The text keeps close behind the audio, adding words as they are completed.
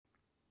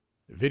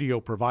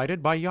Video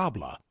provided by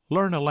Yabla.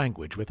 Learn a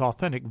language with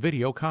authentic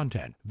video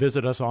content.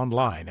 Visit us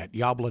online at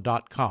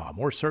yabla.com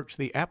or search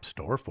the App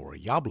Store for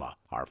Yabla.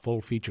 Our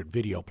full-featured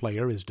video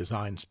player is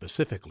designed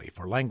specifically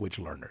for language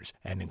learners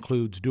and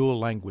includes dual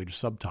language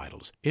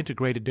subtitles,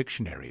 integrated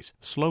dictionaries,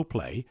 slow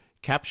play,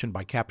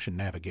 caption-by-caption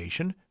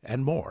navigation,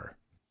 and more.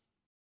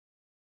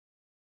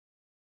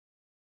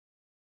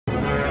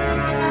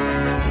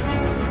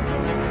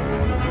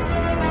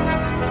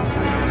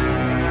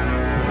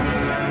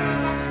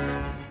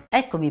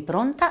 Eccomi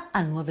pronta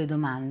a nuove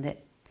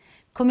domande.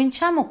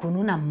 Cominciamo con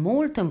una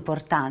molto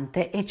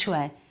importante, e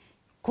cioè: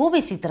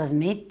 come si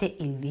trasmette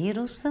il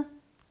virus?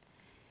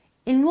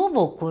 Il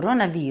nuovo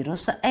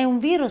coronavirus è un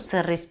virus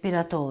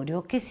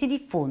respiratorio che si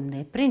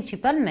diffonde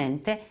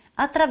principalmente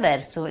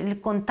attraverso il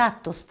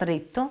contatto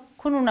stretto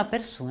con una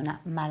persona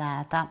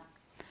malata.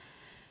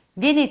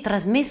 Viene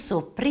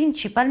trasmesso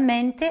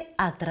principalmente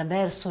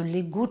attraverso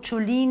le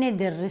goccioline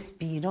del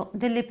respiro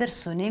delle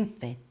persone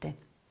infette.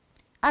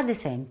 Ad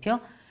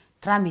esempio,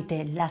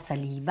 tramite la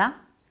saliva,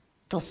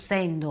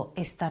 tossendo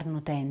e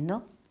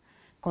starnutendo,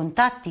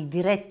 contatti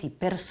diretti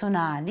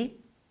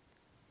personali,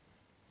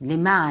 le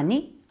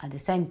mani, ad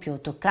esempio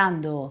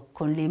toccando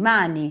con le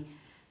mani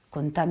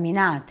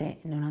contaminate,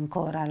 non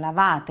ancora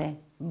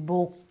lavate,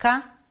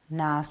 bocca,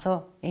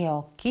 naso e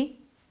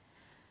occhi.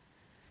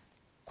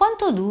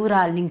 Quanto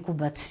dura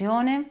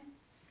l'incubazione?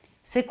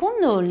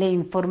 Secondo le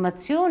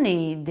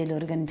informazioni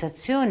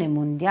dell'Organizzazione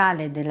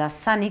Mondiale della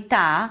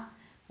Sanità,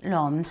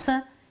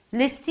 l'OMS,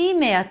 le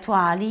stime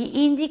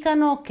attuali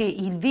indicano che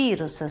il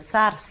virus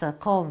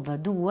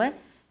SARS-CoV-2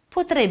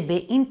 potrebbe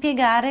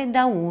impiegare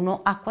da 1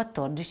 a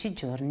 14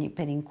 giorni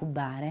per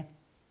incubare.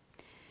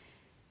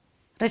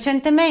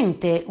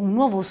 Recentemente un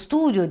nuovo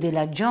studio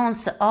della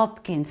Johns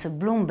Hopkins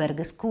Bloomberg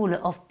School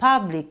of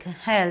Public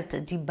Health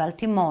di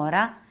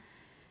Baltimora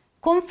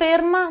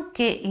conferma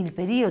che il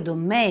periodo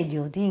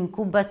medio di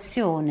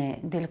incubazione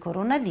del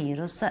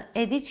coronavirus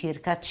è di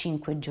circa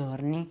 5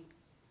 giorni.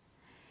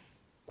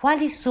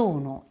 Quali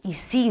sono i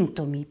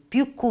sintomi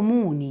più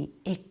comuni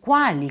e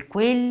quali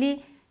quelli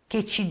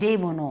che ci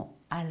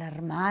devono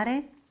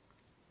allarmare?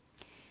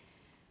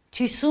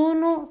 Ci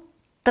sono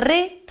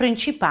 3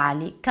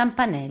 principali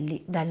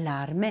campanelli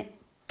d'allarme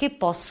che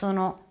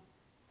possono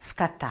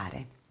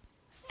scattare: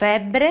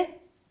 febbre,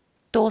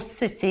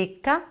 tosse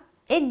secca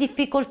e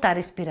difficoltà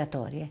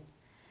respiratorie.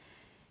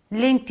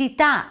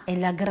 L'entità e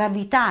la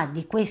gravità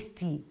di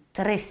questi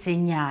 3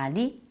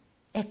 segnali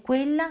è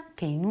quella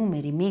che i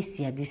numeri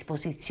messi a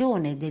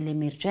disposizione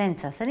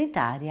dell'emergenza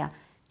sanitaria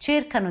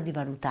cercano di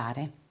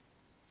valutare.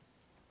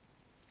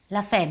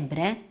 La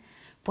febbre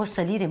può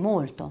salire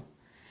molto.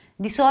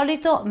 Di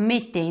solito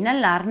mette in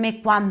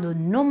allarme quando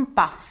non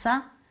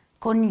passa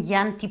con gli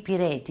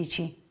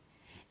antipiretici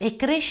e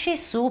cresce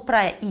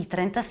sopra i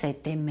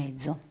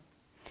 37,5.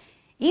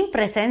 In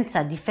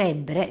presenza di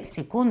febbre,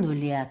 secondo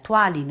le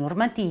attuali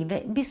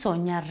normative,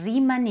 bisogna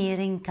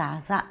rimanere in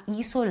casa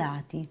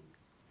isolati.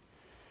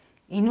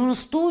 In uno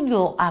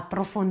studio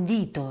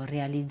approfondito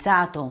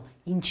realizzato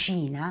in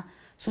Cina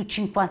su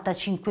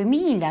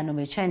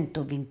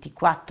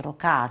 55.924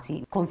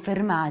 casi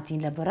confermati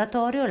in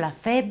laboratorio, la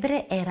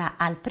febbre era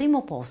al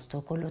primo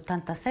posto con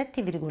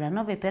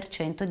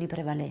l'87,9% di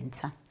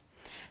prevalenza.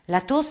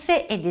 La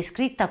tosse è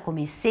descritta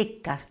come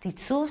secca,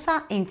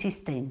 stizzosa e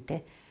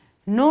insistente,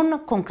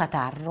 non con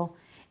catarro,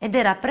 ed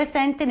era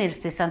presente nel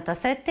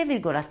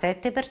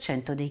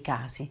 67,7% dei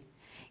casi.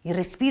 Il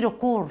respiro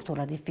corto,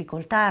 la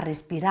difficoltà a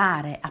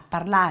respirare, a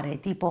parlare,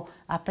 tipo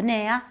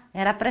apnea,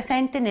 era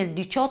presente nel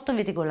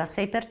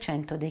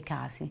 18,6% dei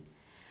casi.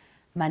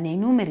 Ma nei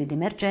numeri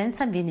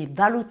d'emergenza viene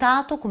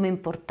valutato come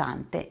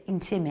importante,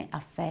 insieme a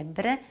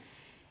febbre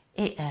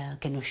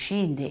che non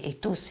scende e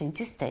tosse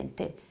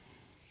insistente,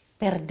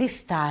 per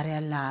destare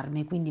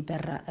allarme, quindi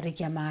per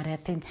richiamare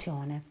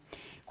attenzione.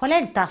 Qual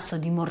è il tasso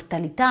di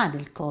mortalità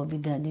del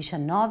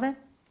Covid-19?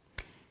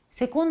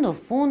 Secondo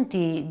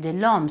fonti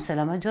dell'OMS,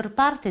 la maggior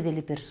parte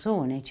delle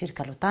persone,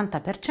 circa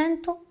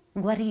l'80%,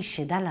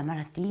 guarisce dalla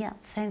malattia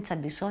senza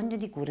bisogno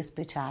di cure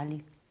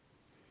speciali.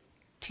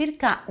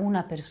 Circa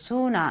una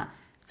persona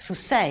su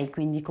 6,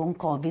 quindi con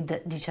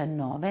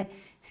Covid-19,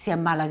 si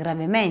ammala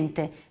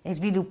gravemente e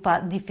sviluppa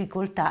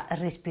difficoltà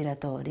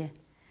respiratorie.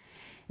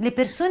 Le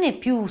persone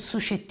più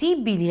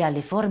suscettibili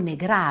alle forme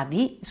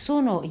gravi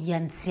sono gli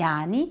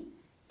anziani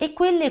e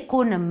quelle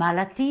con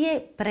malattie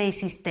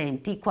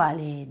preesistenti,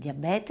 quali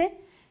diabete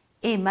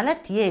e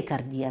malattie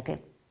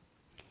cardiache.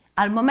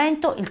 Al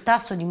momento il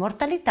tasso di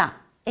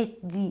mortalità è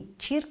di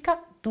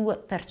circa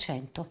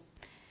 2%.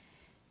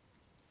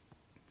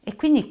 E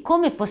quindi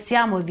come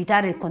possiamo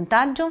evitare il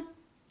contagio?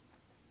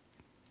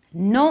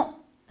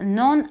 No,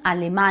 non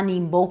alle mani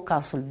in bocca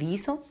o sul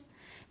viso,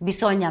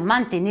 bisogna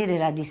mantenere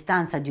la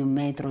distanza di 1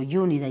 metro gli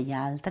uni dagli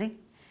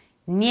altri,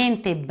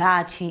 niente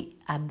baci,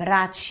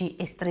 abbracci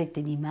e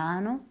strette di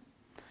mano,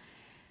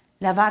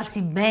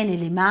 lavarsi bene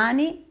le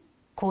mani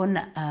con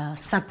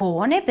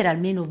sapone per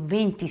almeno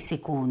 20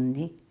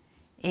 secondi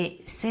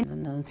e se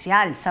non si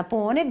ha il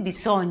sapone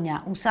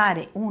bisogna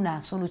usare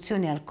una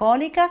soluzione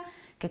alcolica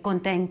che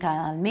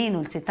contenga almeno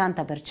il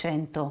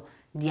 70%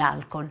 di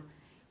alcol.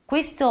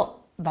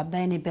 Questo va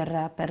bene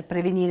per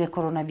prevenire il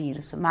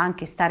coronavirus, ma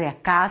anche stare a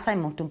casa è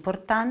molto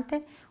importante,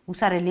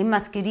 usare le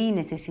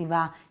mascherine se si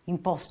va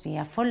in posti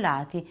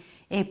affollati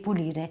e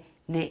pulire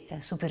le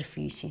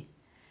superfici.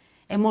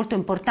 È molto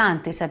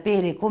importante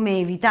sapere come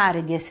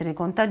evitare di essere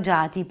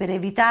contagiati per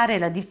evitare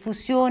la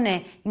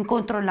diffusione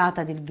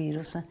incontrollata del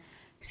virus.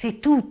 Se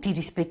tutti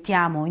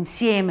rispettiamo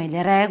insieme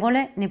le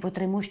regole, ne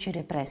potremo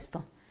uscire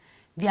presto.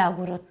 Vi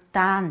auguro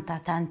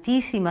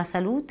tantissima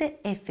salute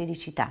e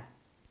felicità.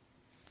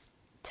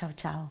 Ciao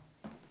ciao.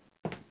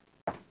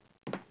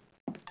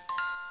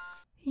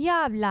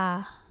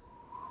 Yabla.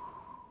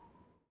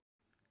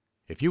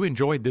 If you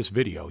enjoyed this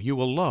video, you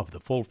will love the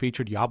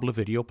full-featured Yabla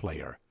video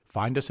player.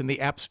 Find us in the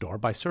App Store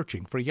by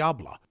searching for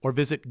Yabla, or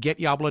visit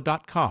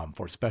getyabla.com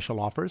for special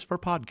offers for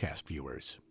podcast viewers.